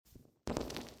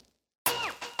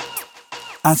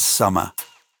As summer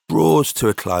draws to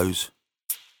a close,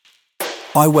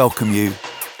 I welcome you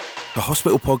to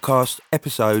Hospital Podcast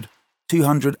episode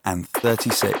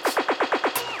 236.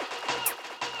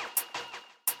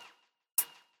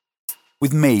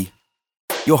 With me,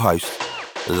 your host,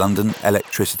 London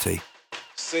Electricity.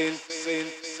 Well,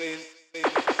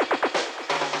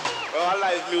 I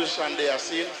like musician there,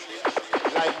 see?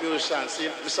 Like musician, see?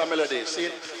 Mr. Melody,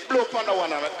 see? Blow up on the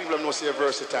one and make people know say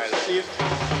versatile, see?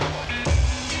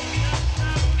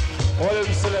 All of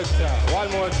the selector, one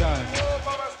more time.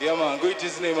 Yeah man, great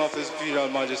is the name of His Imperial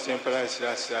Majesty Emperor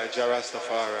Selassie Jah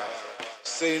Rastafari.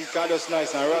 Saying God is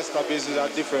nice and Rasta business are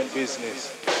different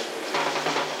business.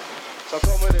 So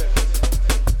come with it.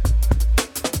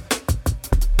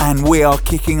 And we are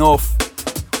kicking off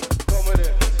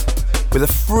with a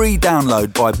free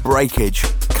download by Breakage.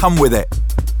 Come with it.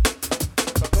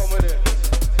 So come with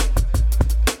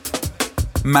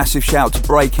it. Massive shout to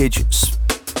Breakage,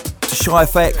 to Shy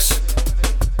FX,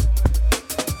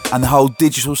 and the whole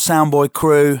Digital Soundboy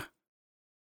crew.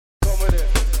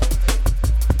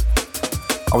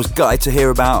 I was gutted to hear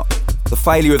about the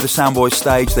failure of the Soundboy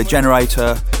stage. Their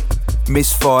generator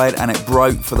misfired and it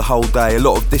broke for the whole day. A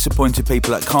lot of disappointed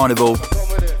people at Carnival.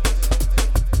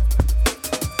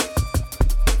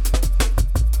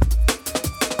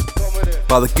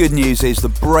 But the good news is the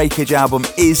Breakage album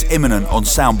is imminent on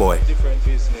Soundboy.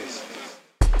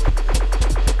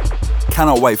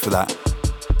 Cannot wait for that.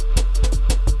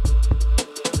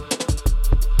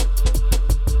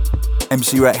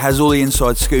 MC Rec has all the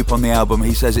inside scoop on the album.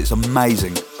 He says it's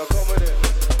amazing.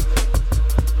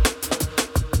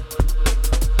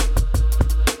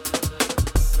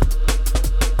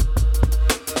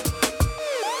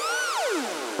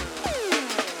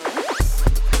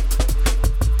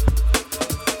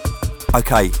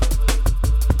 Okay.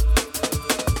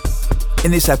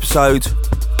 In this episode,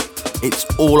 it's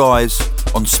all eyes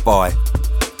on Spy.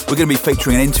 We're going to be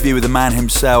featuring an interview with the man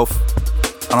himself,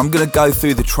 and I'm going to go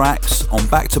through the tracks on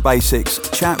Back to Basics,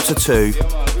 Chapter 2.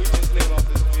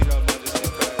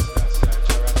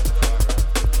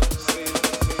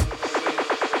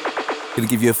 Going to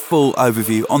give you a full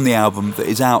overview on the album that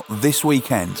is out this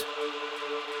weekend.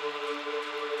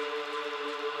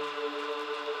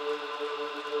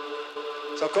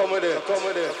 So come with it, come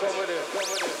with it, come with it, come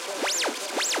with it.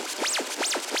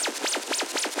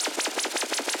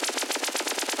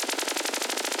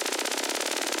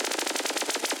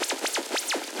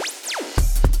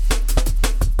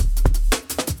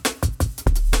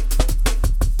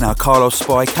 Now, Carlos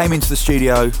Spy came into the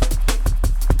studio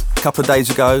a couple of days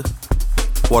ago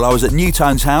while I was at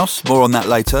Newtone's house, more on that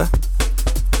later,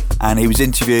 and he was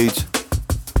interviewed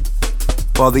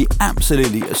by the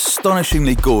absolutely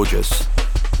astonishingly gorgeous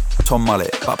Tom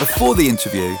Mullet. But before the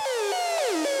interview,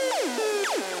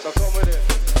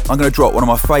 I'm going to drop one of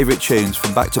my favourite tunes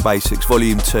from Back to Basics,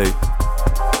 Volume 2.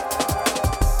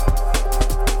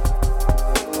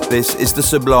 This is the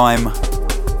sublime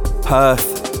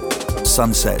Perth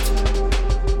Sunset.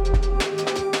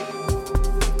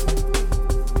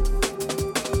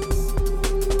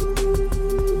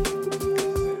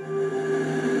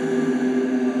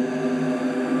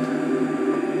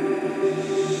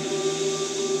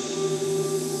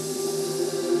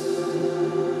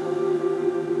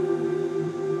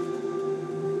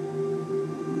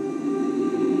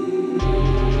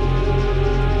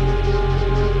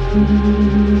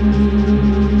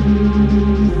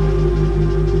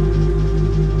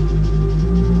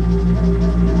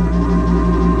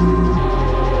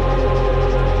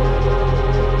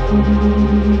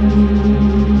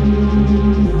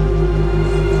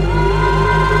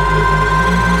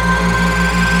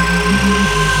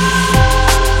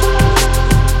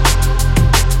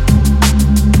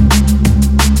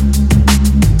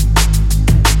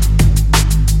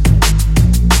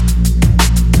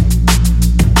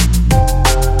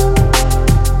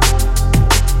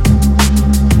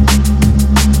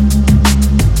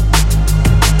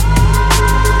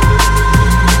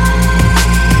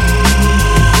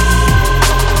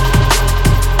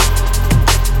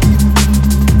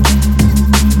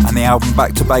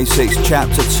 Back to Basics,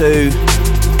 Chapter 2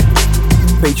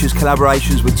 features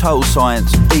collaborations with Total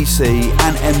Science, BC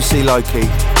and MC Loki.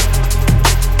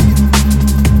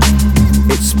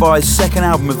 It's Spy's second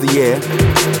album of the year,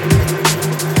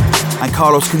 and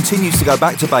Carlos continues to go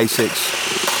back to basics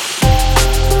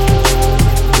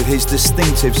with his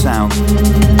distinctive sound.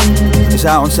 It's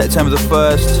out on September the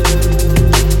 1st.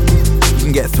 You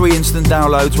can get 3 instant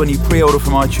downloads when you pre-order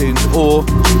from iTunes, or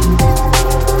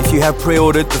if you have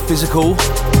pre-ordered the physical,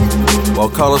 while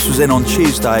Carlos was in on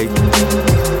Tuesday,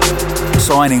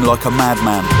 signing like a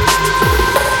madman.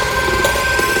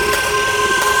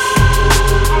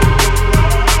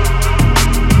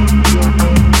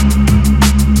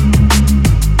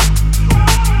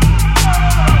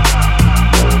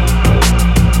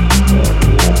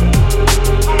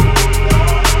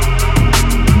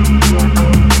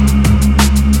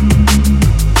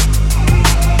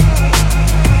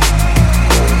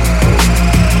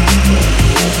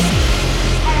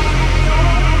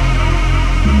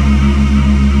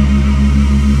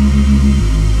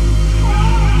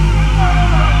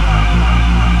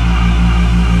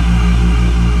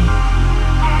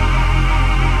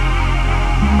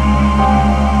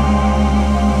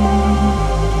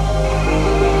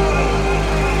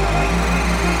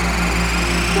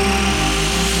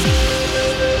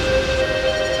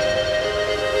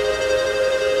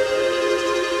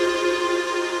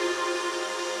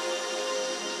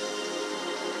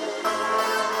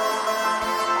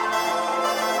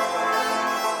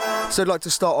 So I'd like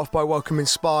to start off by welcoming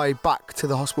Spy back to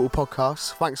the Hospital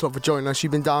Podcast. Thanks a lot for joining us.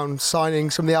 You've been down signing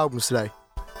some of the albums today.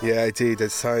 Yeah, I did. I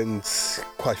signed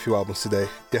quite a few albums today,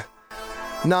 yeah.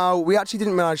 Now, we actually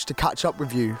didn't manage to catch up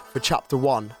with you for Chapter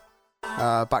 1,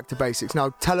 Back to Basics.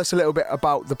 Now, tell us a little bit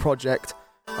about the project.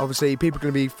 Obviously, people are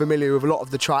going to be familiar with a lot of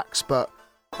the tracks, but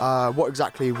what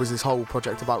exactly was this whole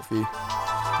project about for you?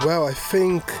 Well, I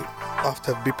think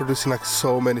after be producing like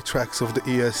so many tracks over the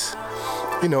years,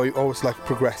 you know, you always like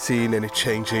progressing and it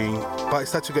changing, but I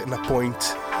started getting a point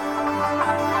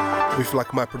with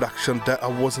like my production that I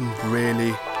wasn't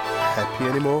really happy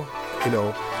anymore, you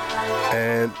know,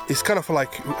 and it's kind of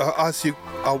like as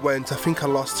I went, I think I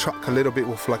lost track a little bit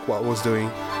with like what I was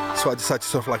doing, so I decided to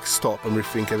sort of like stop and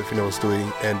rethink everything I was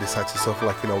doing and decide to sort of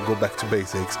like, you know, go back to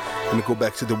basics and go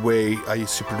back to the way I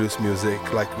used to produce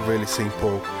music, like really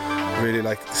simple, really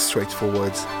like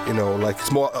straightforward, you know, like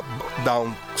it's more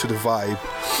down to the vibe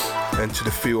and to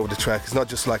the feel of the track. It's not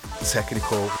just like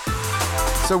technical.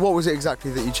 So what was it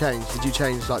exactly that you changed? Did you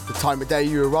change like the time of day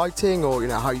you were writing, or, you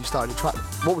know, how you started the track?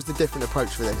 What was the different approach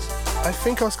for this? I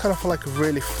think I was kind of like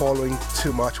really following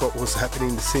too much what was happening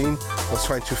in the scene. I was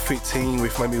trying to fit in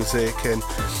with my music, and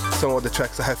some of the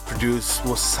tracks I have produced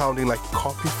was sounding like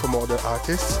copy from other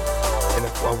artists, and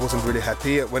I wasn't really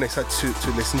happy. When I started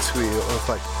to listen to it, I was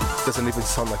like, it doesn't even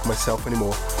sound like myself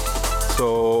anymore.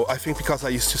 So I think because I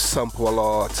used to sample a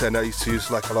lot and I used to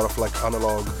use like a lot of like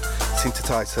analog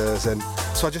synthesizers, and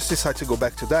so I just decided to go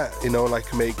back to that, you know,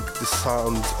 like make the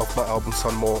sound of my album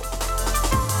sound more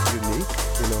unique,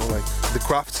 you know, like the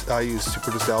craft I used to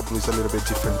produce the album is a little bit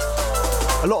different.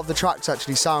 A lot of the tracks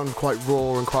actually sound quite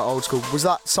raw and quite old school. Was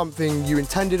that something you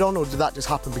intended on, or did that just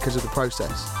happen because of the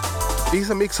process? It's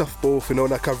a mix of both, you know,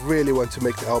 like I really want to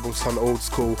make the album sound old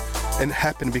school, and it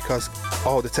happened because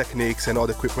all the techniques and all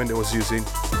the equipment I was using,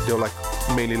 they were like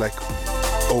mainly like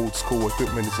old school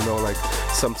equipment, you know, like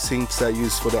some synths I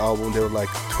used for the album, they were like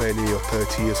 20 or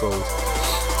 30 years old.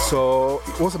 So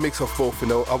it was a mix of both, you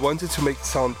know. I wanted to make it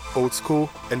sound old school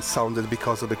and sounded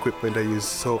because of the equipment I used,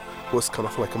 so it was kind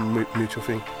of like a mutual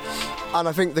thing. And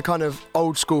I think the kind of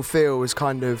old school feel was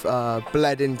kind of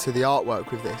bled into the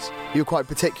artwork with this. You were quite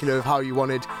particular of how you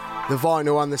wanted the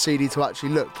vinyl and the CD to actually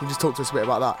look. Can you just talk to us a bit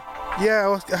about that?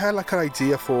 Yeah, I had like an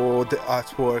idea for the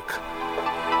artwork,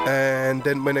 and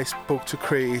then when I spoke to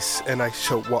Chris and I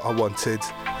showed what I wanted,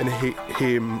 and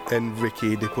him and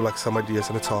Ricky, they put like some ideas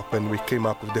on the top, and we came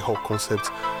up with the whole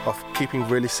concept of keeping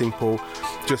really simple,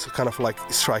 just kind of like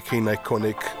striking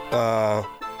iconic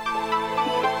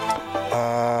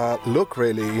look,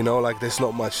 really, you know, like there's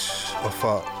not much of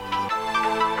a,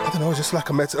 I don't know, just like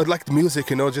like the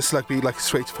music, you know, just like be like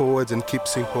straightforward and keep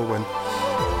simple. And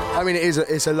I mean,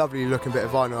 it's a lovely looking bit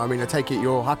of vinyl. I mean, I take it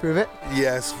you're happy with it?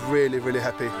 Yes, really, really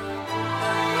happy.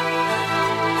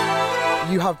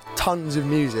 You have tons of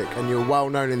music and you're well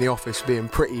known in the office for being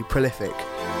pretty prolific.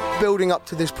 Building up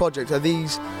to this project, are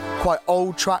these quite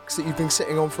old tracks that you've been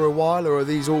sitting on for a while, or are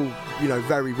these all, you know,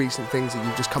 very recent things that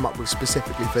you've just come up with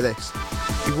specifically for this?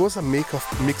 It was a mix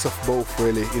of both,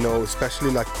 really, you know,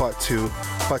 especially like part 2.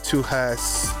 Part 2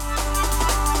 has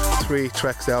 3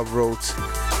 tracks that I wrote,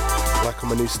 like on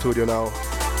my new studio now.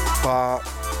 But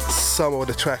some of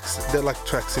the tracks, they're like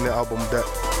tracks in the album that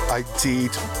I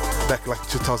did back like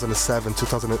 2007,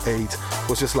 2008. It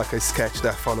was just like a sketch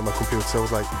that I found on my computer. So I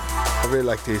was like, I really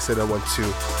like this and I want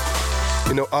to,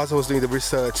 you know, as I was doing the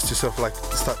research to sort of like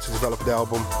start to develop the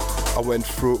album, I went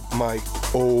through my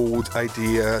old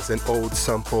ideas and old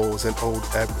samples and old,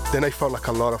 then I found like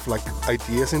a lot of like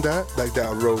ideas in that, like that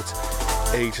I wrote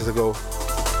ages ago.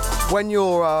 When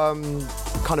you're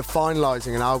kind of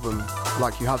finalising an album,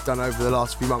 like you have done over the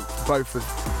last few months, both with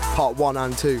part 1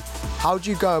 and 2, how do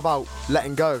you go about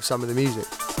letting go of some of the music?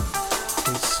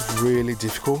 It's really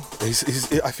difficult.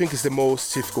 I think it's the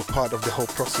most difficult part of the whole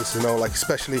process, you know, like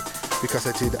especially because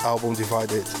I did the album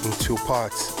divided in 2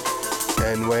 parts.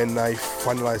 And when I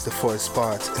finalized the first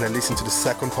part and I listened to the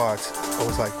second part, I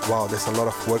was like, wow, there's a lot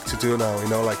of work to do now, you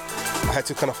know, like I had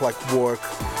to kind of like work,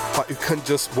 but you can't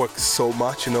just work so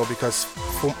much, you know, because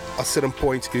from a certain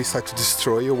point you start to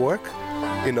destroy your work,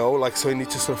 you know, like so you need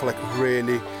to sort of like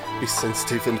really be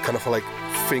sensitive and kind of like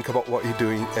think about what you're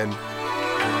doing. And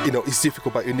you know, it's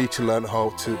difficult, but you need to learn how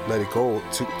to let it go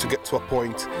to get to a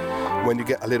point when you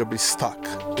get a little bit stuck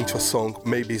into a song.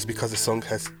 Maybe it's because the song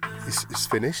is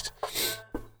finished.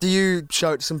 Do you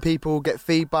show it to some people, get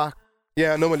feedback?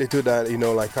 Yeah, I normally do that, you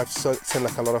know, like I've sent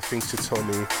like a lot of things to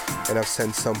Tony, and I've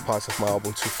sent some parts of my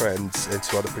album to friends and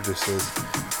to other producers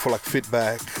for like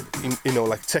feedback, you know,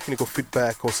 like technical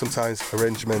feedback or sometimes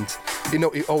arrangement. You know,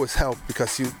 it always helps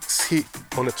because you see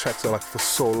on the tracks like for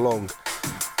so long,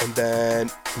 and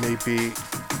then maybe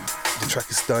the track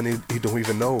is done, you don't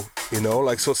even know, you know.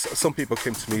 Like, so some people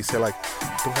came to me say like,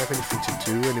 don't have anything to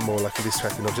do anymore, like in this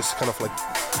track, you know, just kind of like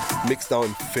mix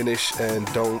down, finish,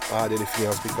 and don't add anything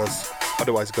else because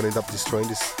otherwise it's gonna end up destroying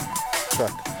this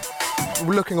track.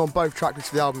 Looking on both track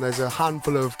lists of the album, there's a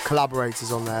handful of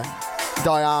collaborators on there.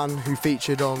 Diane, who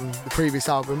featured on the previous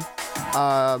album,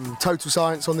 Total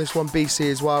Science on this one,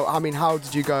 BC as well. I mean, how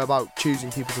did you go about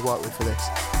choosing people to work with for this?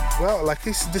 Well, like,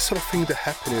 it's this sort of thing that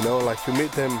happen, you know, like you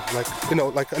meet them, like, you know,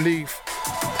 like I live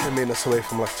 10 minutes away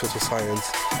from like Total Science.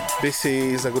 BC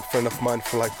is a good friend of mine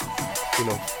for like, you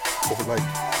know, over like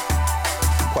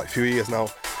quite a few years now.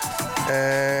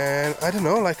 And I don't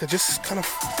know, like I just kind of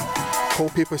call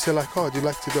people and say like, oh, do you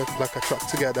like to do like a track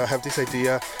together? I have this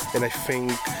idea and I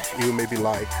think you maybe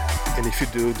like, and if you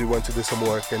do you want to do some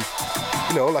work? And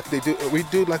you know, like we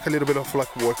do like a little bit of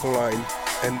like work online,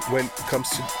 and when it comes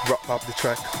to wrap up the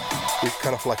track, we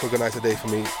kind of like organize a day for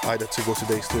me either to go to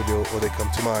their studio or they come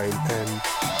to mine, and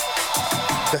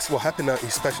that's what happened.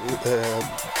 Especially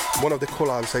one of the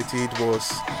collabs I did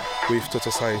was with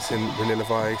Total Science and René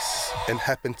Levice, and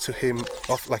happened to him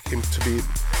to be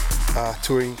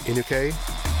touring in UK,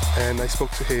 and I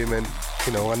spoke to him, and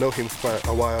you know, I know him for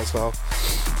a while as well,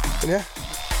 and yeah.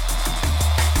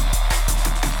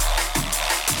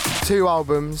 2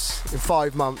 albums in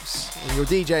 5 months, and you're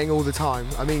DJing all the time.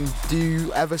 I mean, do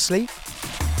you ever sleep?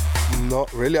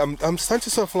 Not really. I'm starting to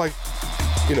sort of like,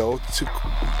 you know, to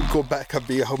go back and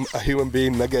be a human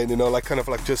being again, you know, like kind of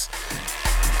like just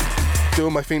do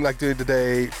my thing like during the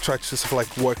day, try to sort of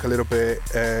like work a little bit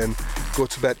and go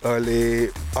to bed early.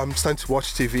 I'm starting to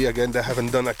watch TV again that I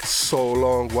haven't done like so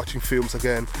long, watching films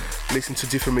again, listen to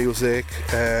different music,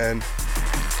 and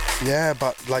yeah,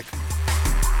 but like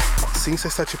since I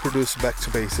started to produce Back to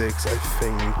Basics, I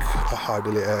think I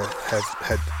hardly have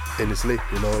had any sleep,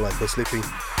 you know, like I was sleeping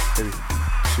maybe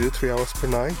 2-3 hours per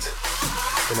night,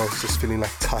 and I was just feeling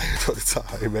like tired all the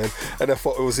time, man. And I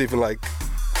thought it was even like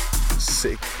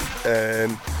sick,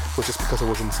 and it was just because I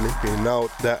wasn't sleeping. Now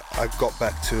that I got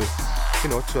back to, you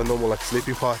know, to a normal like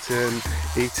sleeping pattern,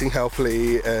 eating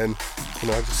healthily, and you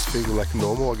know, I just feel like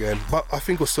normal again. But I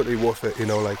think it was totally worth it, you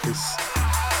know, like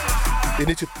you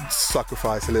need to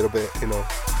sacrifice a little bit, you know.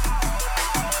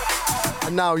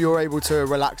 And now you're able to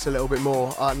relax a little bit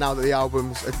more now that the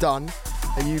albums are done.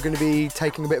 Are you going to be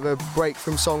taking a bit of a break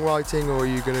from songwriting, or are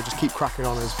you going to just keep cracking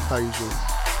on as per usual?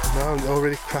 No, I'm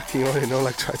already cracking on, you know,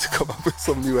 like trying to come up with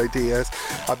some new ideas.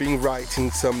 I've been writing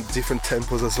some different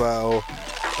tempos as well,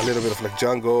 a little bit of like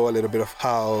jungle, a little bit of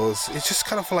house. It's just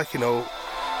kind of like, you know,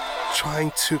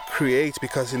 trying to create,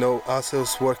 because, you know, as I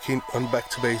was working on Back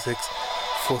to Basics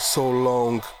for so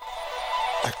long,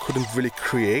 I couldn't really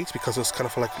create because I was kind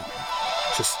of like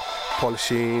just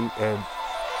polishing and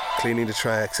cleaning the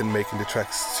tracks and making the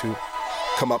tracks to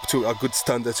come up to a good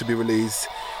standard to be released.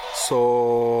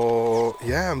 So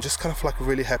yeah, I'm just kind of like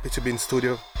really happy to be in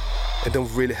studio. I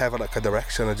don't really have like a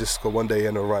direction. I just go one day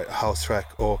and I write a house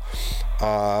track or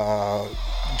a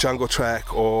jungle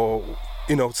track, or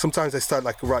you know, sometimes I start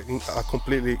like writing a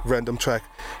completely random track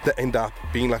that end up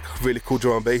being like a really cool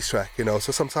drum and bass track, you know.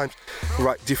 So sometimes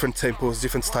write different tempos,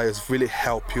 different styles really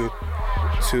help you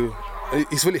to.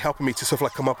 It's really helping me to sort of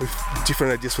like come up with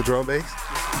different ideas for drum and bass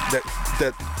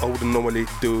that I wouldn't normally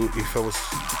do if I was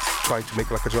trying to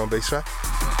make like a drum and bass track.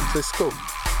 So it's cool.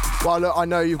 Well, look, I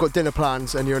know you've got dinner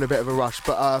plans and you're in a bit of a rush,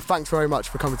 but thanks very much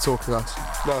for coming to talk to us.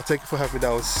 No, thank you for having me.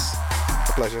 That was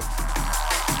a pleasure.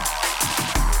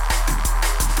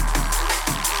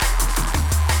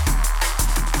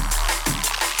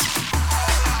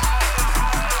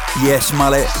 Yes,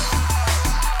 Mullet.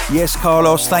 Yes,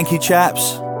 Carlos. Thank you,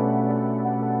 chaps.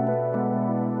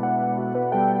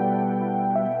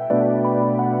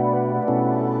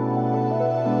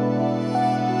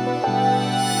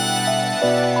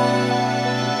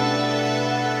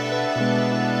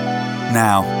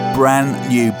 Now, brand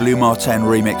new Blue Martin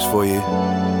remix for you.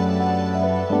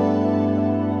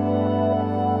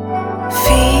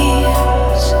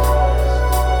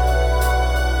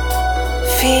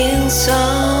 Feels so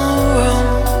wrong.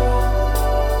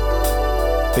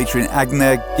 Featuring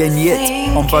Agner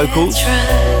Genyit on vocals.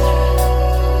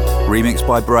 Remixed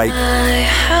by Break. My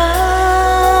heart,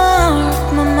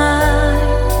 my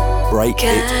mind. Break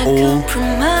it all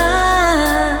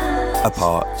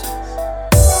apart.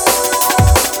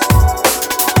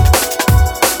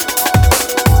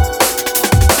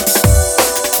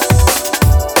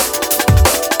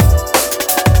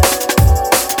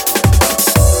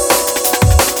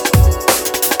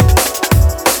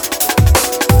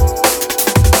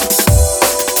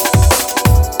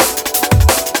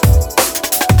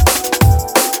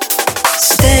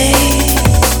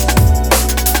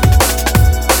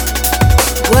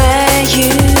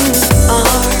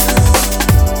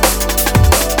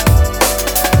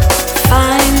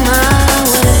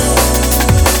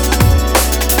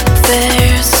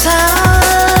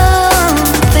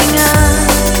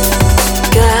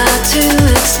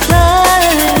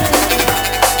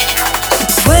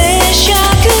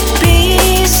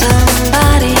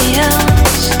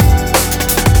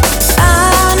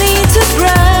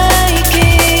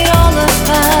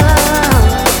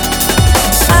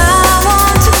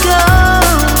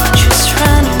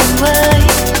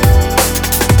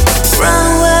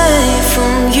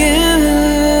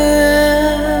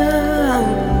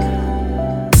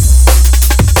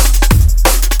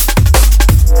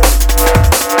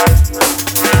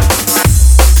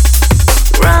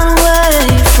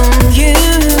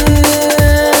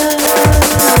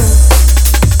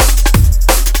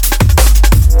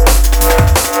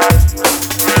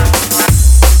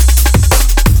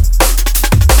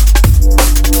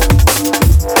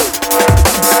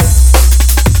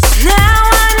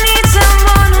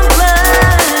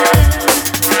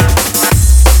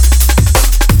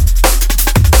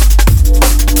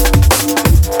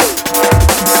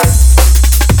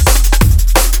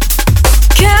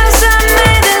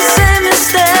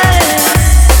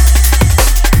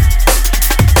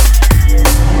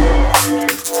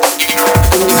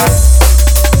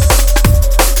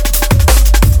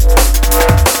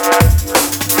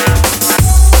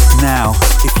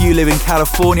 live in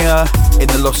California, in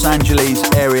the Los Angeles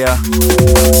area,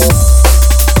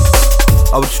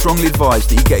 I would strongly advise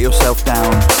that you get yourself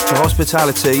down to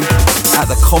Hospitality at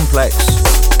the Complex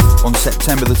on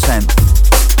September the 10th.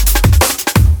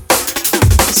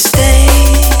 Stay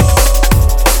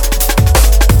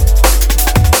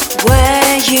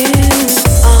where you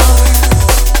are.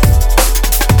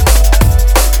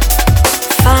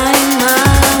 Find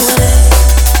my way.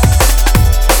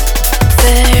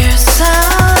 There's something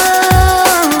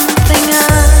I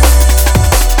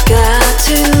got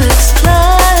to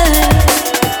explain.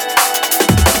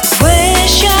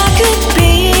 Wish I could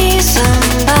be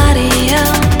somebody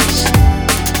else.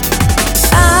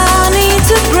 I need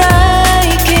to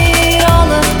break it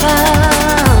all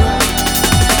apart.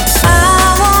 I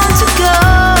want to go,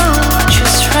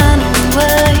 just run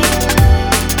away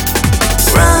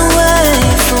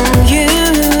from you.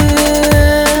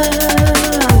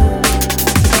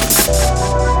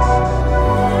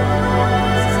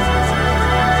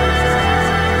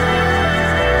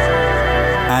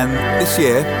 And this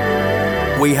year,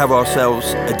 we have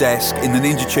ourselves a desk in the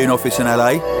Ninja Tune office in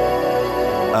LA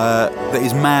that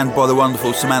is manned by the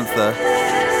wonderful Samantha.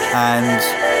 And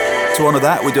to honour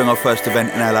that, we're doing our first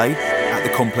event in LA at the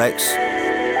Complex.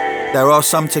 There are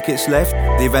some tickets left.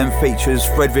 The event features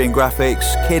Fred V and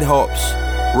Graphics, Kid Hops,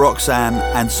 Roxanne,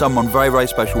 and someone very, very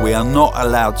special we are not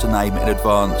allowed to name in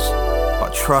advance.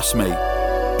 But trust me,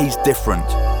 he's different.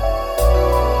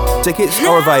 Tickets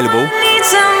are available Need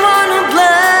someone to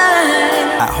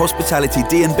blame. at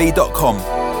hospitalitydnb.com.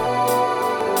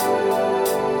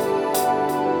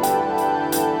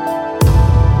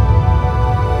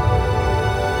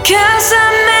 Cause I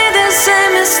made the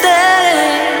same mistake.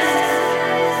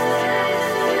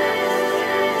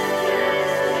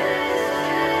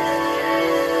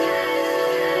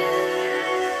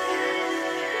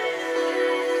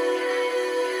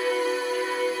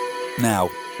 Now,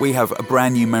 we have a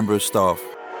brand new member of staff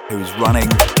who is running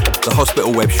the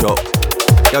hospital web shop.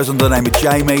 Goes under the name of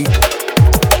Jamie.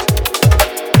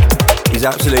 He's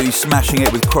absolutely smashing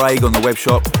it with Craig on the web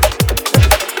shop.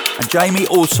 And Jamie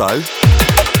also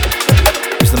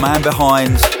is the man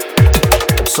behind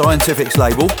Scientific's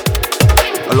label,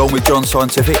 along with John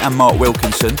Scientific and Mark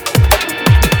Wilkinson.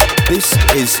 This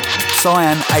is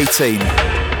Cyan 18.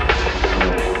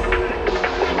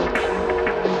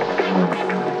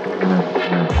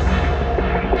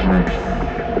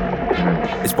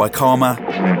 It's by Karma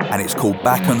and it's called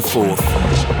Back and Forth.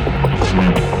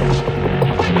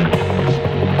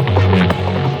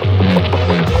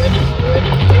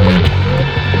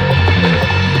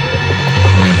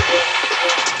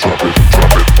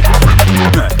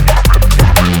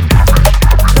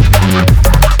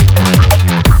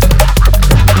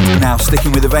 Now,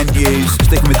 sticking with event news,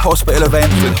 sticking with hospital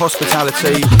events, with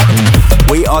Hospitality,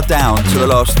 we are down to the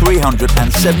last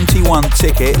 371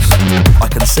 tickets. I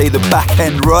can see the back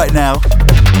end right now.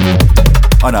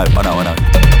 I know.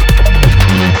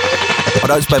 I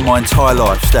don't spend my entire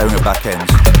life staring at back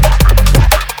ends.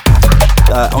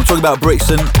 I'm talking about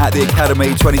Brixton at the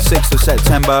Academy, 26th of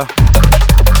September.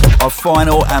 Our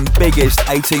final and biggest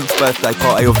 18th birthday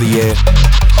party of the year.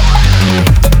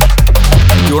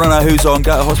 If you want to know who's on,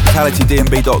 go to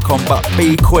hospitalitydnb.com, but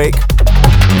be quick.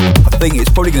 I think it's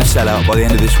probably going to sell out by the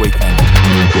end of this weekend.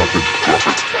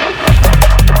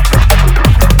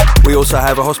 We also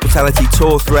have a hospitality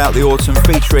tour throughout the autumn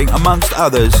featuring, amongst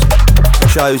others,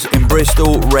 shows in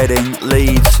Bristol, Reading,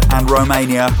 Leeds and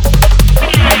Romania.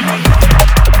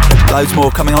 Loads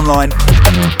more coming online.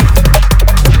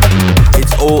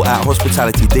 It's all at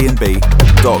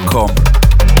hospitalitydnb.com.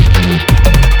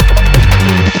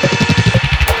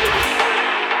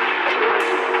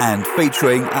 And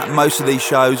featuring at most of these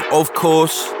shows, of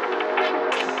course,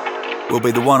 will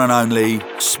be the one and only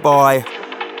Spy.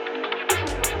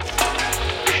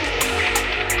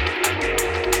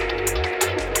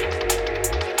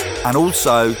 And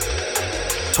also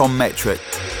Tom Metric.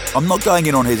 I'm not going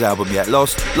in on his album yet.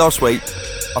 Last week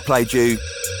I played you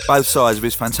both sides of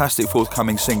his fantastic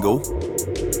forthcoming single.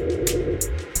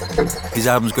 His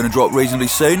album's going to drop reasonably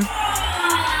soon,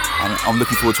 and I'm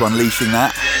looking forward to unleashing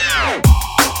that.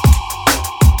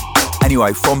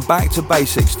 Anyway, from Back to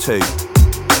Basics 2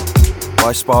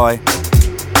 by Spy,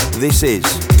 this is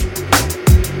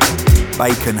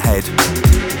Baconhead.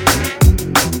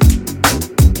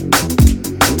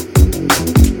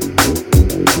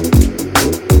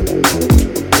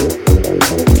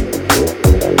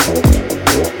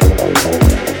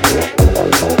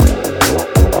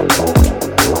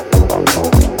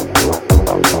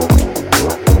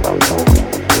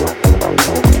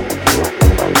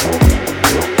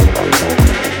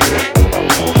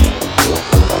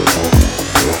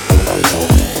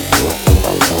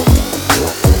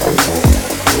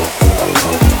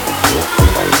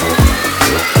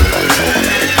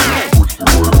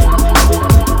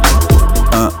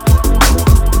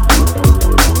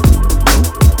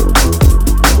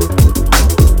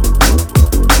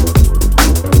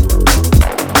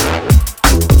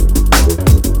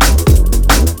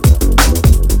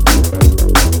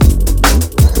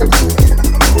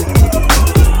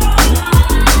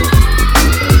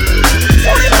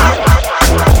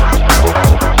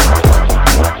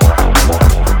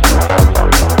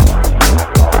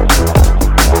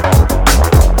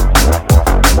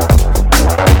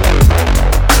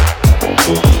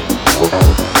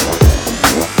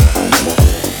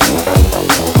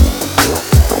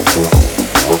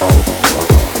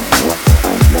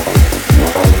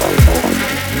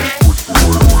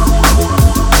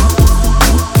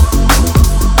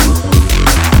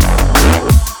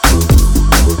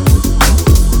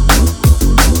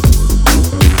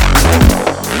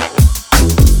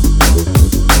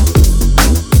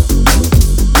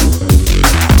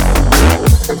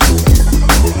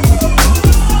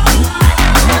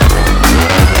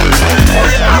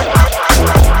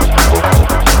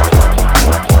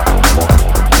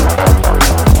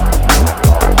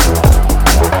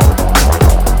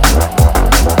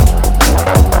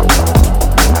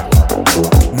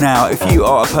 Now, if you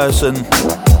are a person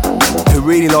who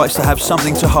really likes to have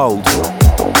something to hold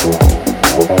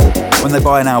when they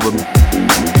buy an album,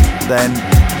 then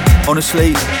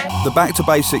honestly, the Back to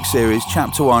Basics series,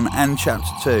 Chapter 1 and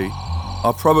Chapter 2,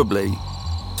 are probably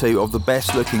two of the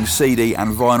best looking CD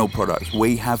and vinyl products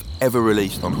we have ever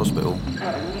released on Hospital.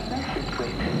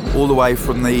 All the way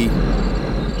from the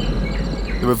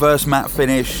reverse matte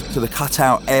finish to the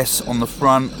cutout S on the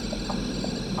front,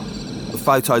 the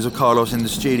photos of Carlos in the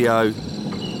studio.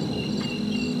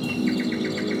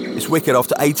 It's wicked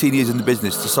after 18 years in the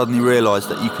business to suddenly realise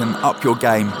that you can up your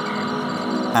game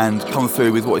and come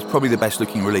through with what is probably the best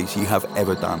looking release you have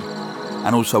ever done,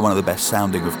 and also one of the best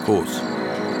sounding, of course.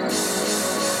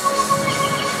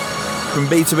 From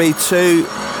B2B2,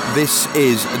 this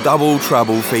is Double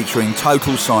Trouble featuring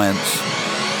Total Science.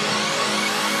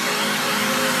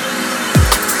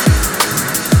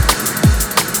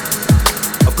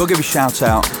 I've got to give a shout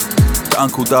out to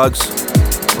Uncle Doug's.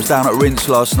 I was down at Rinse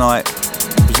last night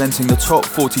presenting the top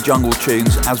 40 jungle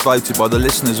tunes as voted by the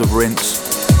listeners of Rinse.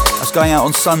 That's going out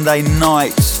on Sunday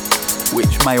night,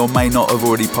 which may or may not have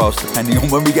already passed depending on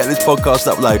when we get this podcast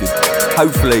uploaded.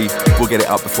 Hopefully we'll get it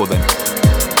up before then.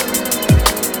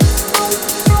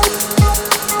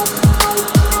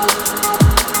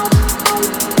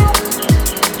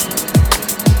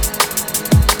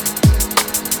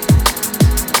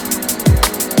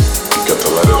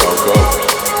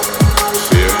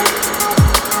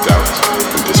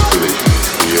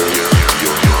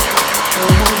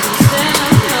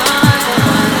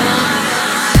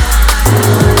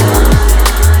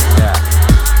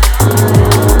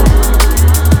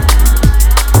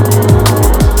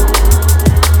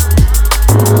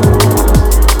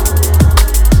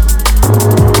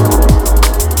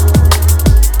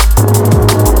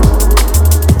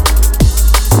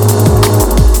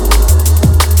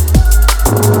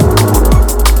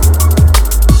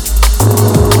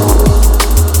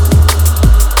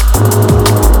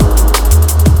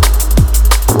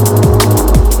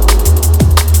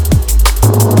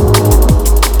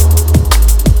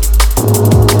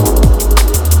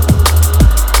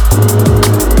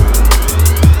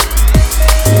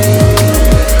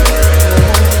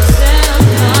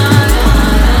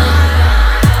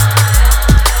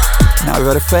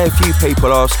 Fair few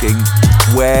people asking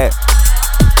where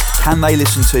can they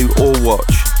listen to or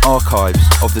watch archives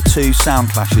of the 2 sound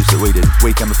clashes that we did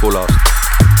weekend before last.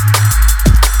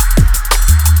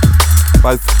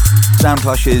 Both sound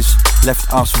clashes left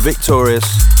us victorious.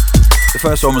 The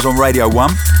first one was on Radio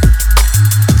 1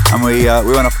 and we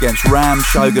went up against Ram,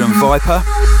 Shogun and Viper.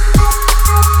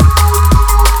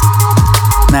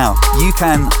 Now you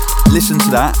can listen to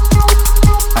that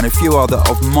and a few other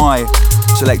of my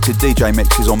selected DJ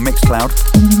mixes on Mixcloud.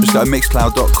 Just go to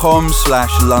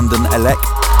mixcloud.com/LondonElec.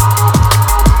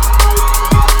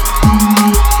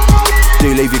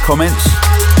 Do leave your comments.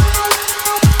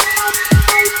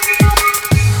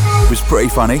 It was pretty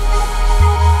funny.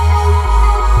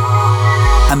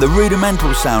 And the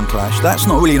Rudimental sound clash, that's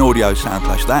not really an audio sound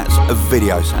clash, that's a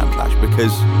video sound clash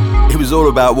because it was all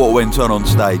about what went on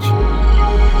stage.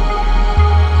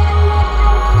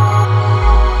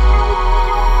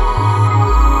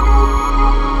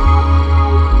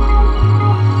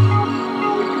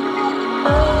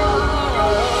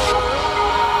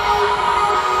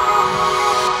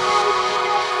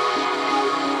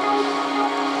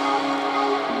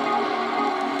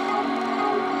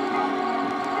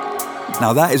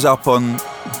 Now that is up on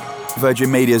Virgin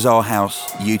Media's Our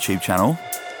House YouTube channel.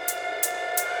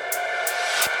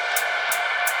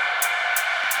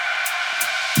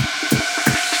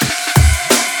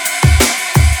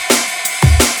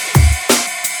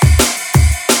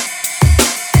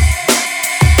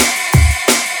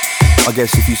 I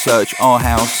guess if you search Our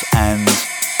House and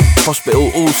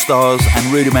Hospital All-Stars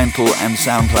and Rudimental and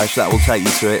Soundclash, that will take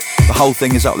you to it. The whole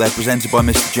thing is up there, presented by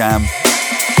Mr. Jam.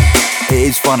 It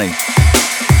is funny.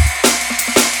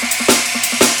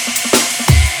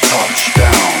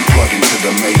 Touchdown, plug into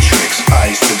the matrix,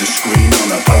 eyes to the screen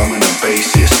on a permanent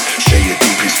basis. Share your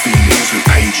deepest feelings with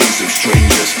pages of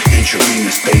strangers.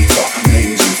 Intravenous data,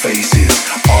 names and faces.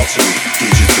 Artery,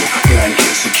 digital,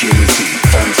 blanket, security.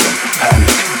 Phantom,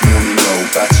 panic, morning low,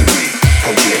 battery.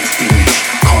 Project, image,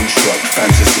 construct,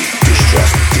 fantasy.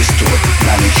 Distrust, distort,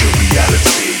 manage your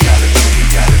reality.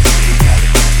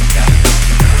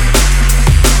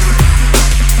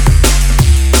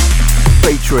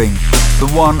 Featuring the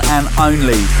one and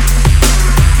only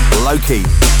Loki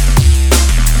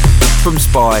from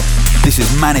Spy. This is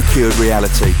Manicured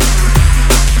Reality.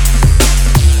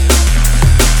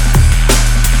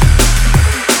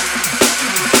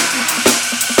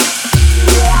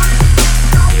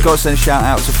 Got to send a shout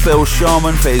out to Phil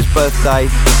Sharman for his birthday.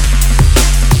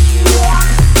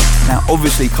 Now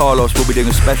obviously Carlos will be doing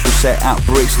a special set at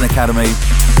Brixton Academy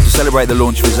to celebrate the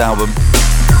launch of his album.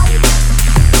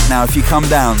 Now if you come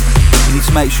down, you need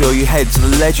to make sure you head to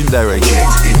the legendary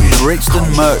Brixton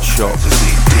merch shop.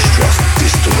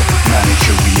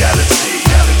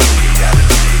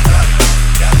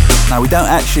 Now we don't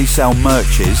actually sell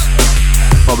merches,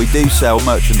 but we do sell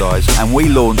merchandise, and we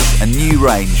launch a new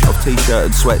range of t-shirt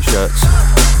and sweatshirts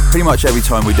pretty much every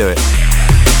time we do it.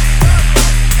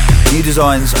 New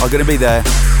designs are going to be there,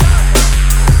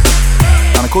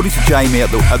 and according to Jamie at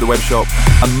the web shop,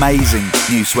 amazing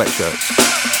new sweatshirts.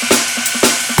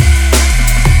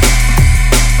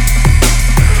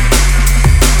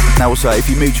 Now also, if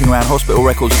you're mooching around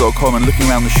hospitalrecords.com and looking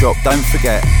around the shop, don't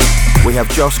forget we have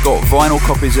just got vinyl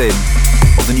copies in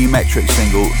of the new Metric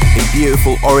single in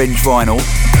beautiful orange vinyl.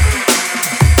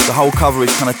 The whole cover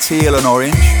is kind of teal and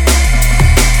orange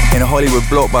in a Hollywood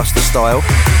blockbuster style.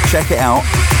 Check it out.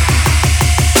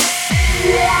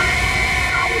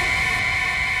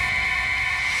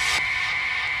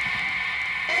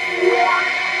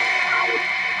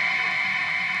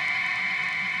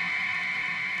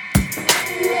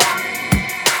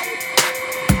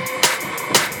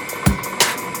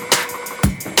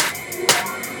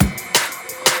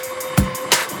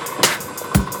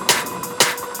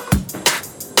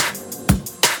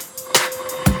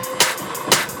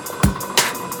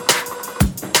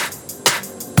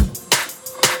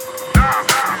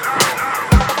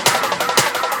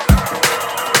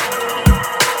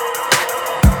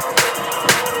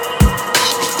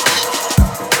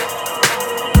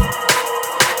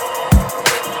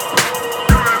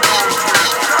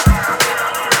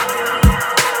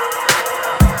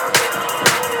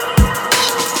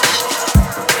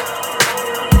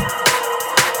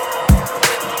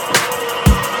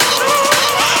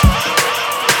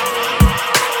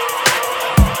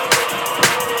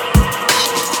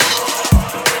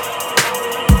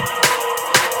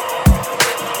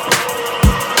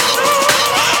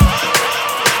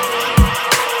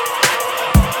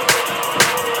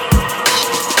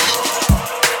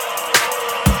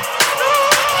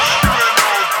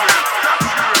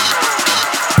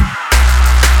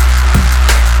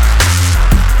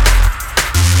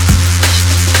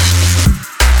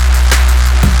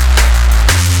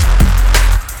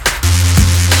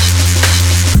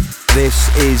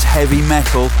 This is heavy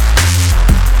metal.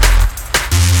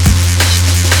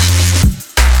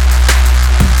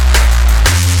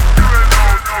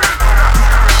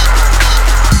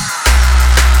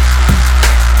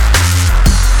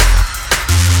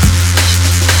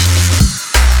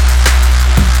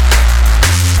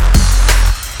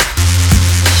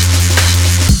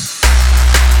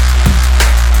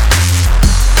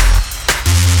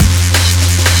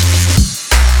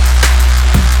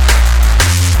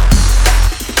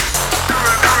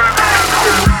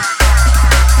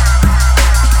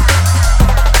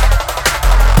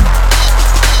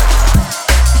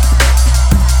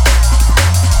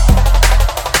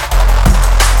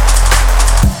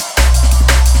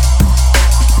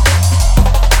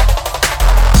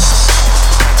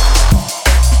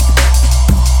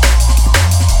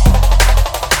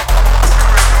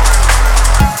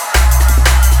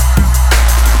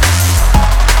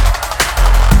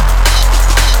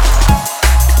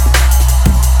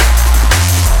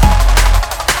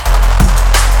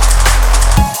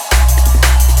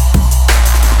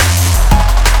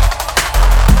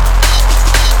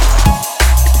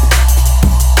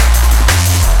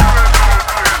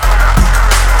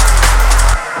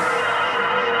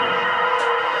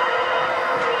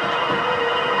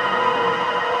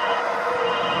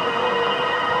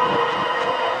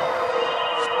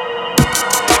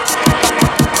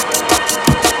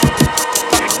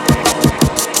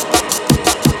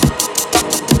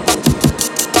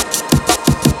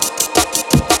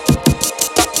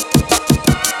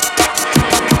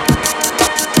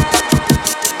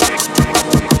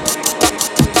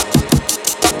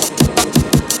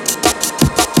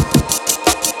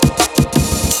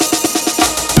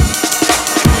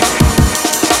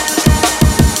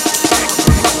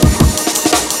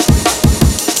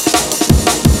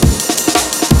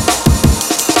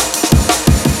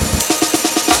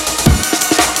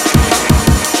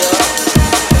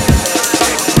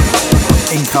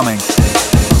 Incoming.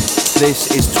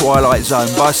 This is Twilight Zone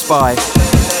by Spy.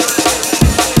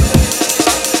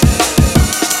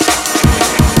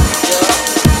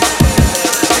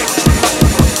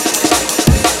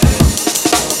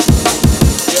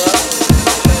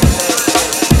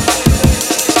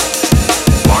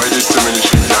 Light is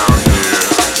diminishing down here,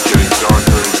 it's getting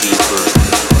darker and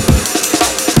deeper.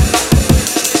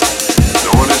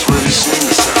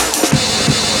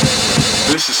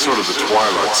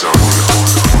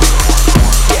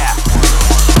 Yeah.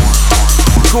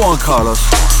 Go on, Carlos.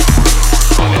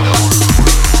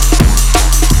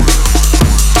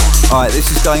 Alright, this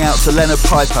is going out to Leonard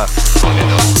Piper.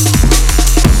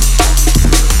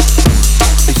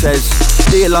 He says,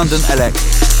 Dear London Elec,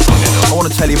 I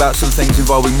want to tell you about some things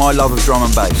involving my love of drum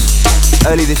and bass.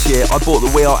 Early this year, I bought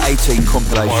the We Are 18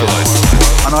 compilation,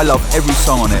 and I love every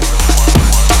song on it.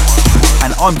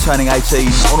 And I'm turning 18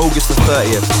 on August the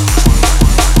 30th.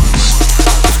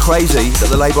 It's crazy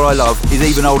that the label I love is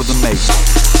even older than me.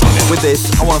 With this,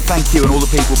 I want to thank you and all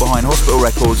the people behind Hospital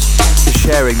Records for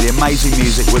sharing the amazing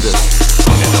music with us.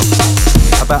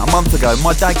 About a month ago,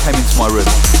 my dad came into my room,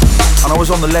 and I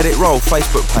was on the Let It Roll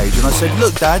Facebook page, and I said,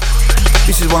 look Dad,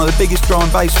 this is one of the biggest drum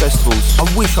and bass festivals. I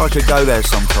wish I could go there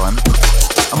sometime.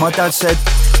 And my dad said,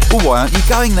 well, why aren't you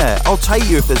going there? I'll take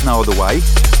you if there's no other way.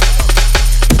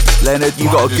 Leonard, you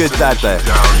got a good dad there.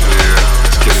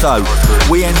 So,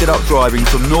 we ended up driving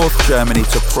from North Germany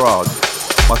to Prague.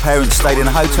 My parents stayed in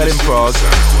a hotel in Prague,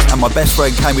 and my best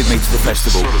friend came with me to the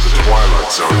festival. It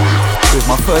was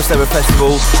my first ever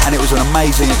festival, and it was an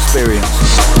amazing experience.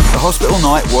 The hospital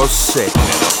night was sick.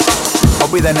 I'll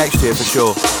be there next year for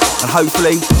sure, and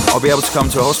hopefully I'll be able to come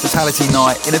to a hospitality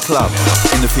night in a club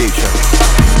in the future.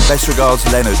 Best regards,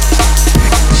 Leonard.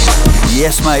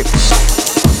 Yes, mate.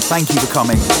 Thank you for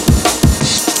coming,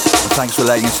 and thanks for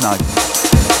letting us know.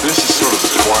 This is sort of the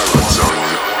Twilight Zone.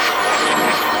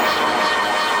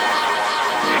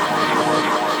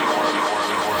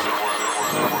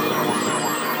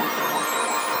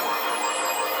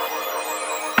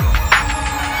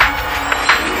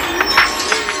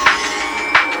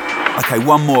 Okay,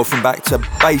 one more from Back to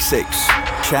Basics,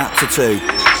 Chapter 2.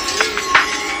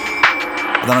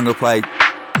 And then I'm going to play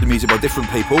the music by different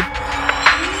people.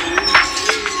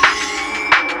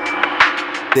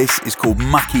 This is called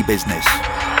Mucky Business.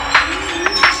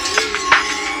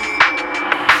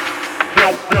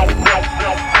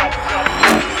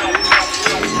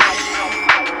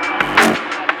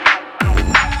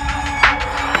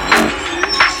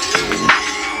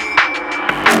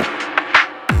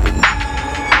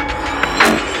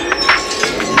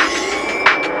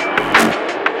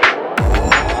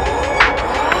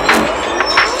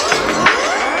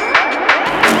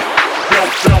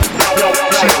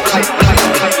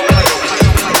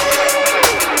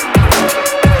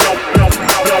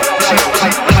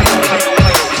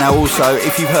 Now also,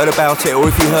 if you've heard about it or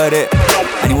if you heard it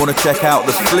and you want to check out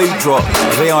the Flute Drop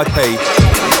VIP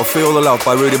or Feel the Love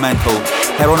by Rudimental,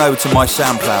 head on over to my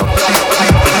SoundCloud.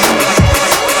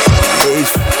 It is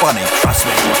funny, trust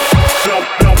me.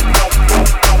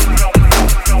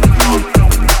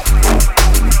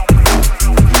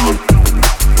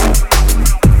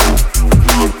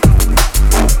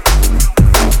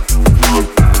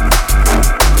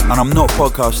 And I'm not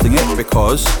podcasting it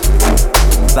because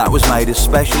that was made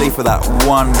especially for that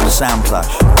one sound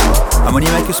clash. And when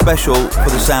you make a special for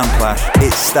the sound clash,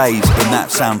 it stays in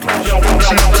that sound clash.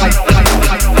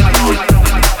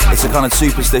 It's a kind of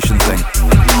superstition thing.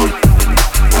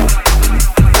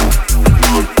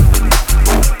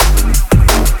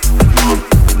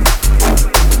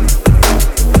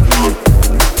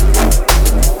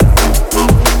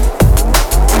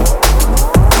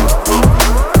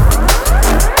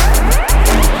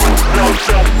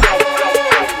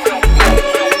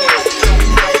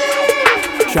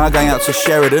 Shout going out to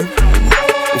Sheridan.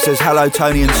 He says, hello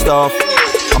Tony and staff.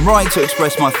 I'm writing to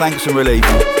express my thanks and relief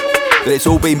that it's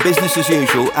all been business as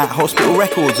usual at Hospital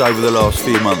Records over the last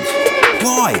few months.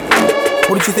 Why?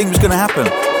 What did you think was going to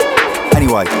happen?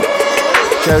 Anyway,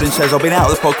 Sheridan says, I've been out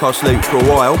of the podcast loop for a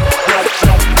while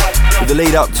with the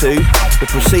lead up to the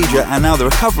procedure and now the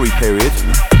recovery period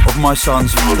of my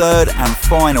son's third and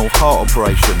final heart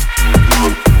operation.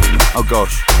 Oh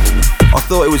gosh. I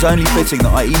thought it was only fitting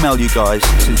that I email you guys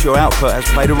since your output has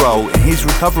played a role in his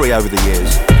recovery over the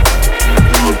years.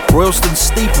 Royalston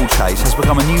steeplechase has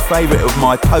become a new favourite of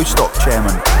my post-op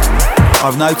chairman.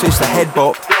 I've noticed a head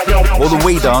bop or the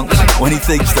wee dance when he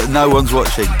thinks that no one's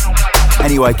watching.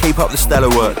 Anyway, keep up the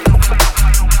stellar work.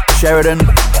 Sheridan,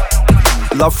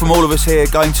 love from all of us here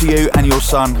going to you and your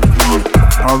son.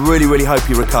 And I really, really hope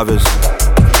he recovers.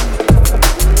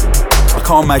 I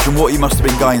can't imagine what you must have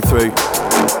been going through.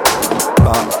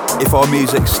 But if our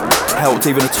music's helped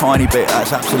even a tiny bit,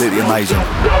 that's absolutely amazing.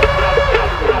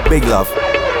 Big love.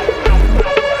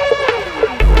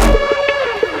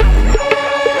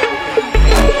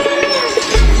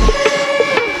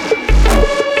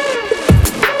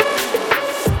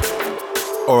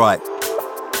 Alright.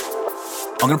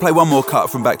 I'm going to play one more cut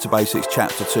from Back to Basics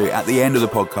Chapter 2 at the end of the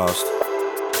podcast.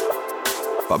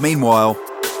 But meanwhile,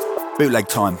 bootleg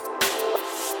time.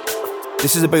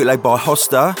 This is a bootleg by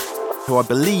Hosta, who I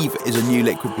believe is a new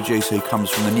Liquid producer who comes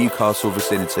from the Newcastle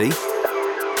vicinity.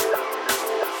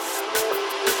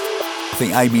 I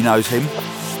think Amy knows him.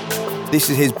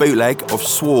 This is his bootleg of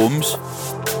Swarm's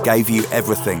Gave You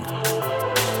Everything,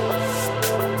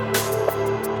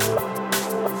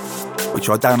 which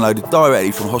I downloaded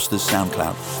directly from Hosta's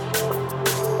SoundCloud.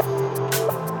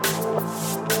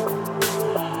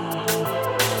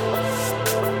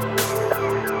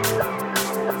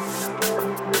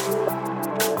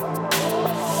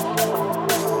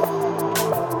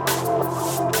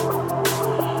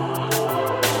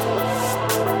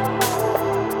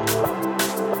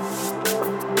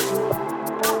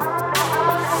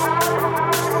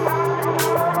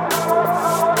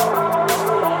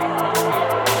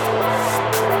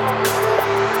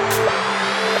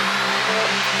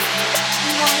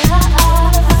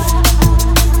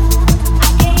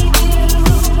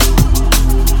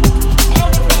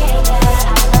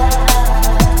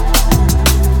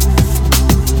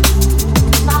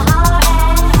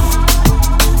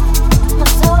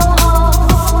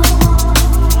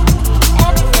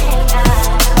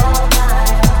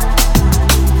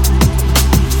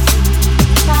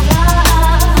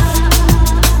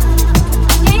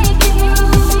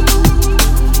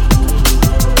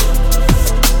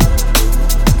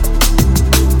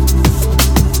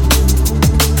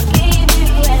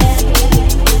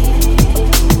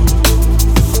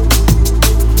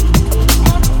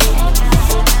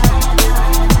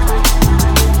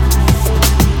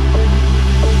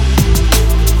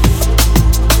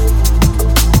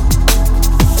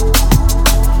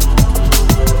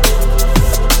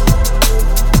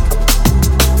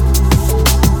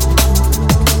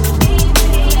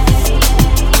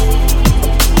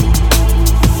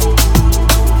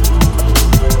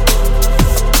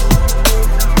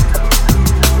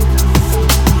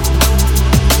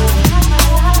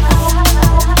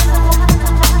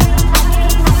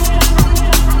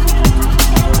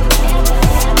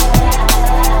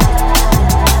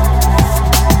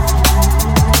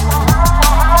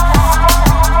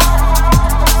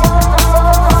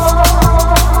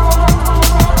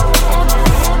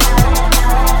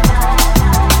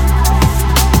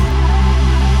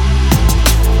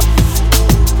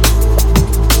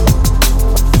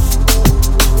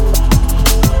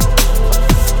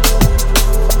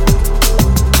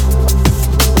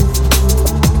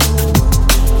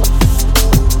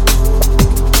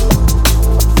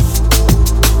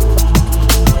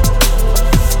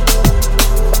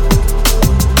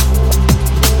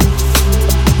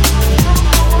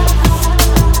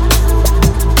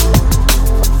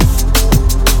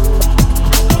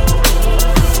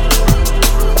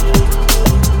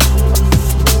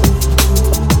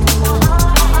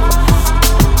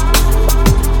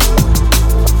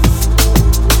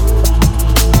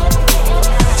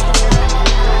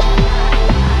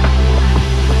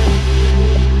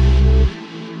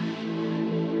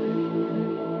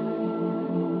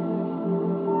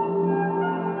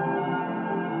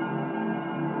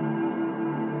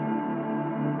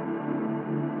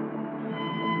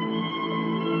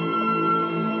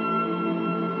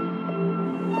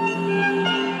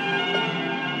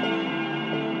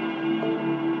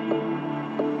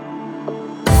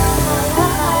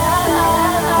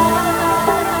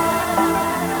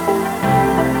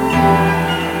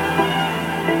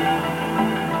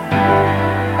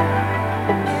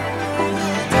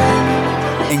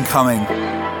 Incoming.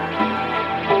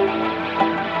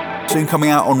 Soon coming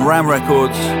out on Ram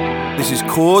Records. This is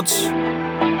Chords.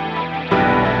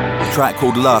 A track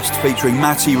called Lust featuring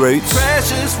Matty Roots.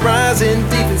 Pressure's rising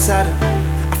deep inside of me.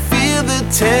 I feel the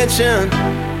tension.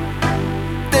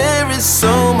 There is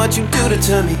so much you do to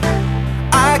turn me.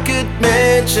 I could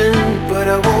mention, but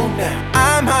I won't now.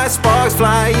 I'm high, sparks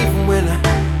fly even when I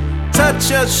touch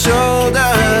your shoulder.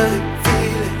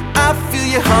 I feel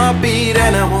your heartbeat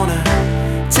and I wanna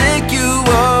take you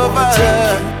over.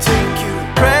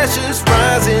 Pressure's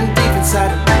rising deep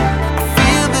inside of me. I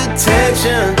feel the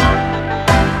tension.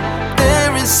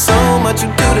 There is so much you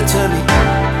do to turn me.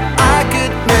 I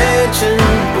could mention,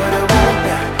 but I won't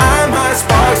now. I'm high,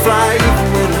 sparks fly even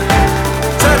when I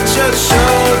touch your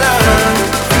shoulder.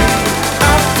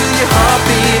 I feel your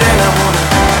heartbeat and I wanna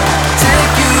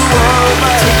take you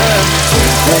over.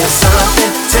 There's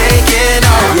something taking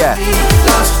over Yeah. me.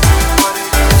 Lost.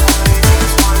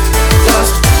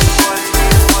 Lost.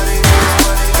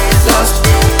 Lost.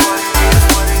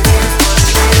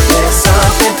 There's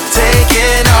something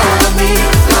taking over me.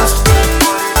 Lost.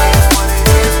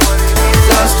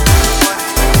 Lost.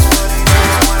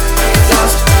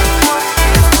 Lost.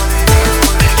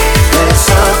 There's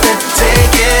something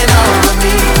taking over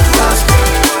me. Lost.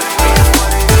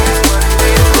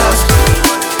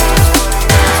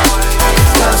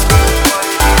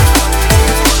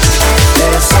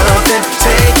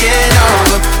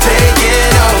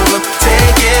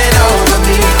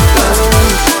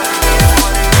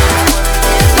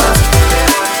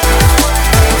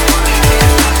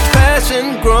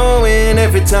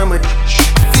 every time we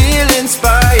feel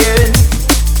inspired.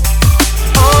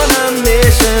 On a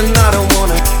mission, I don't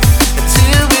wanna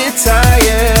until we're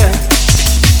tired.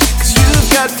 'Cause you've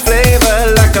got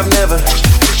flavor like I've never,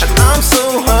 and I'm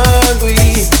so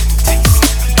hungry.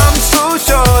 I'm so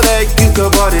sure that you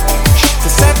could bought it to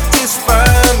satisfy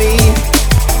me.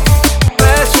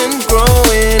 Passion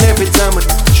growing every time I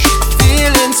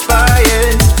feel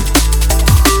inspired.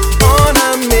 On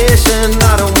a mission,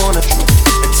 I don't wanna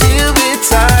until we're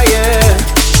tired.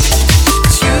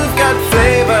 'Cause you've got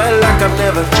flavor like I've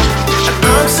never, and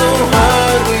I'm so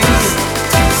hungry.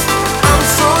 I'm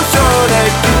so sure that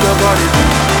you could bought it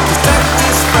to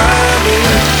satisfy me.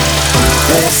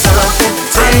 There's something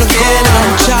taking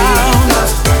over me.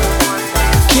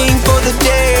 King for the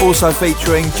day. Also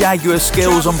featuring Jaguar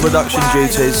Skills on production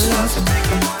duties.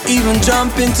 Even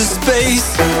jump into space,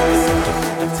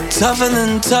 tougher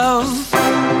than tough.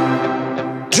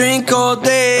 Drink all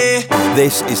day.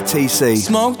 This is TC.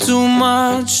 Smoke too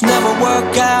much, never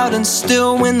work out and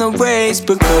still win the race.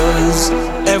 Because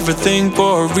everything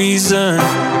for a reason.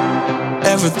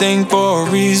 Everything for a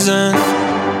reason.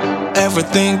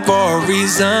 Everything for a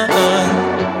reason.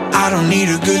 I don't need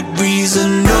a good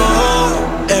reason, no.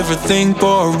 Everything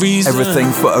for a reason.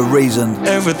 Everything for a reason.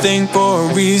 Everything for a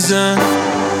reason.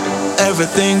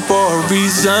 Everything for a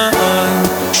reason.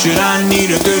 Should I need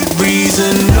a good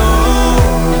reason? No.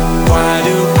 Why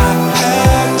do I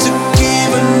have to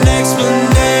give an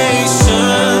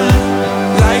explanation?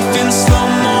 Life in slow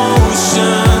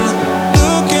motion.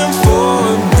 Looking for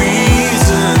a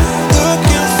reason.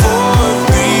 Looking for a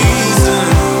reason.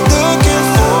 Looking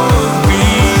for a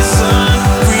reason.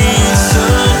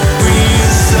 Reason.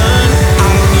 Reason. I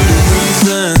don't need a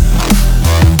reason.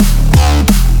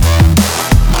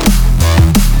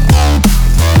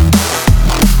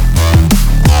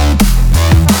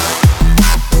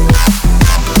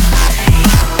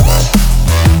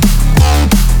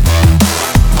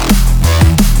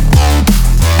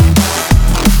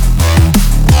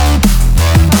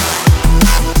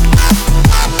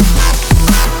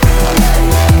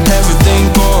 Everything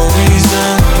for a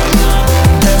reason.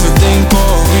 Everything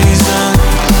for a reason.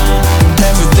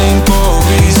 Everything for a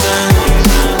reason.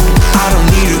 I don't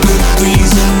need a good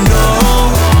reason, no.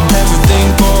 Everything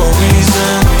for a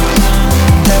reason.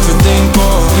 Everything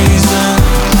for a reason.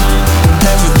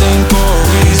 Everything for a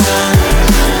reason.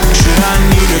 Should I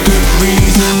need a good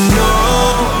reason? No.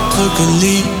 Took a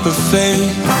leap of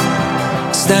faith,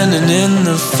 standing in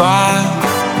the fire.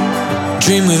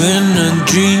 Dream within a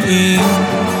dream,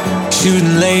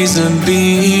 shooting laser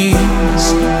beams.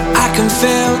 I can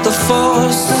feel the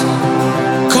force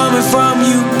coming from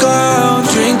you, girl.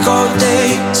 Drink all day,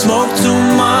 smoke too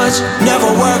much, never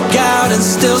work out and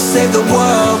still save the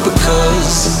world.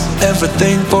 Because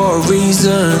everything for a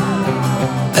reason.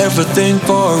 Everything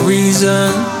for a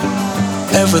reason.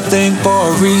 Everything for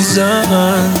a reason.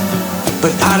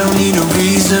 But I don't need a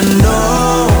reason,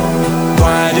 no.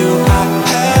 Why do I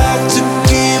have to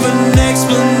give an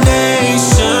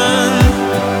explanation?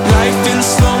 Life in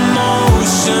slow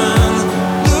motion.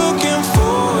 Looking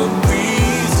for a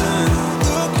reason.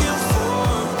 Looking for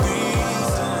a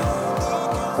reason.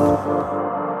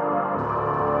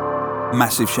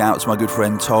 Massive shout to my good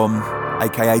friend Tom,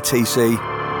 aka TC.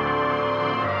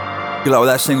 Good luck with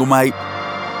that single, mate.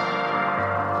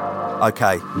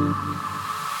 Okay.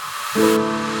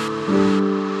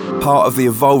 Part of the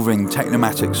evolving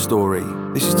Technomatic story.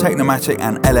 This is Technomatic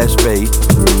and LSB.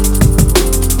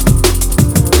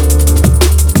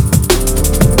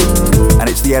 And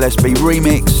it's the LSB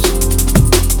remix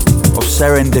of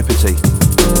Serendipity.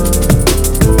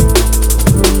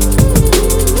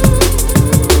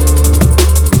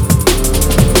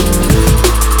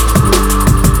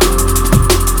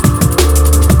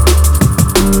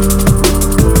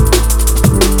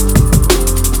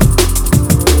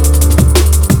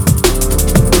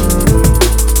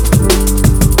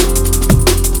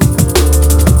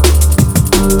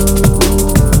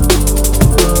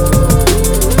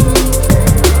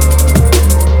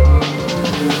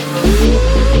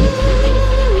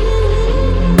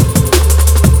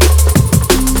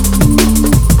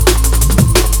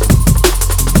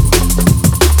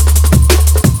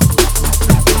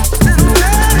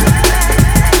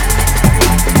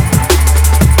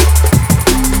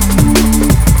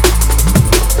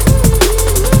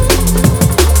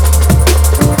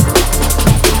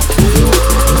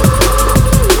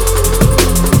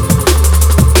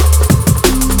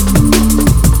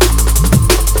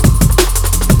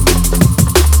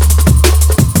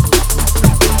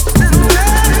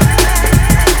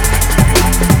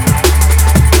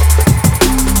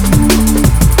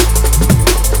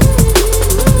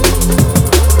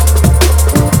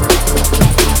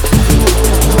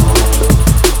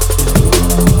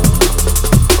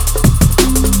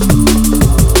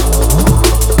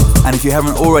 you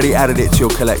haven't already added it to your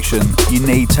collection, you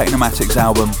need Technomatic's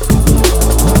album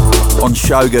on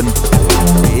Shogun.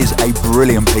 It is a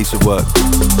brilliant piece of work.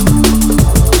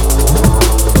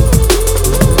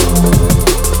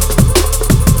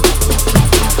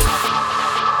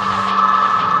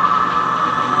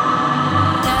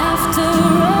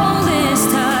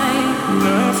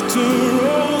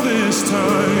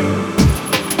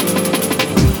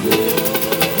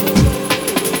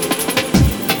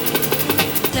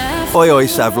 Oi oi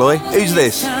Savloy, who's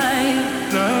this?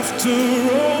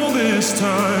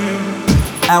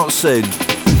 Out soon.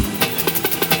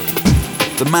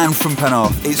 The man from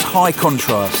Penarth, it's High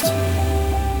Contrast.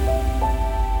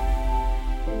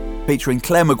 Featuring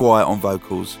Claire Maguire on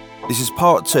vocals. This is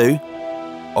part 2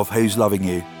 of Who's Loving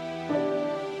You.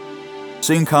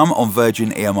 Soon come on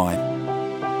Virgin EMI.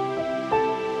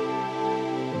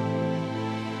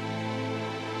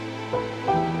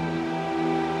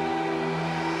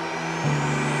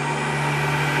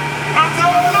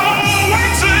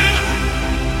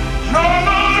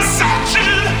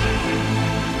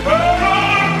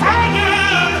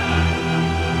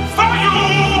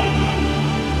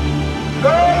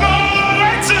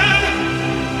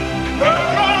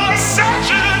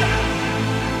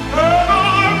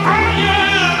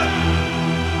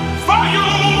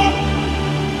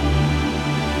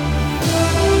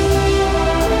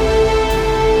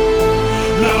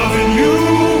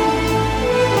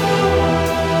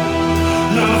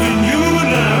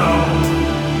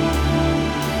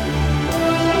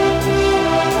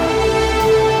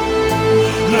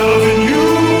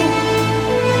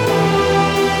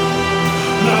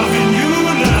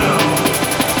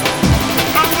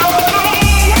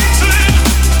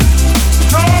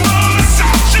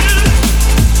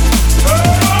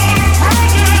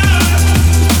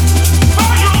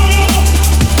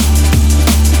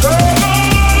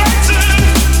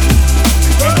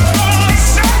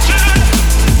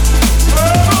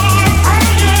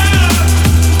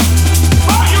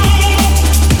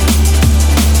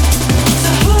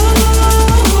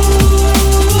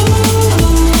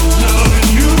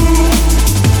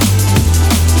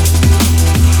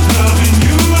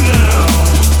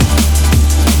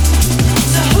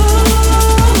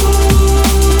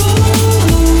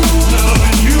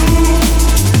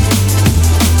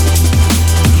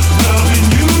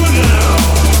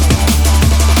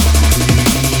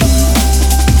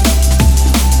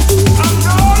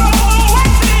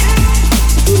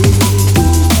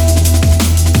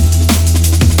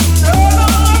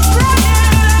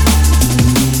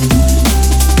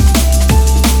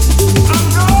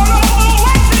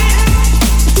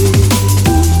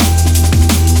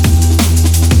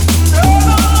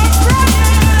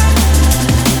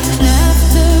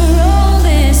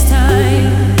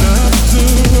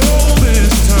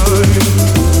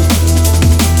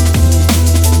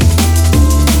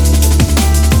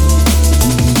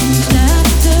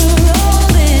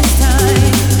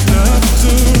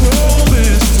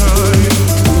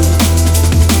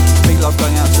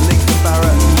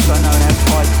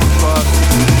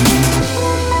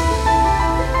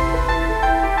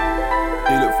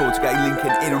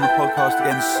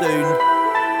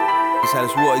 Tell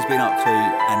us what he's been up to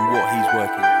and what he's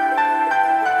working on.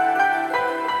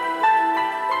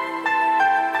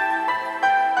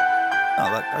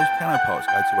 Those piano parts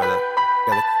go together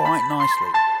quite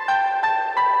nicely.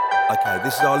 Okay,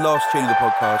 this is our last tune of the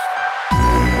podcast.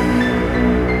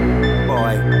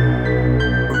 Bye.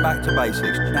 From Back to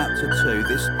Basics, Chapter 2,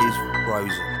 this is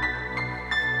Frozen.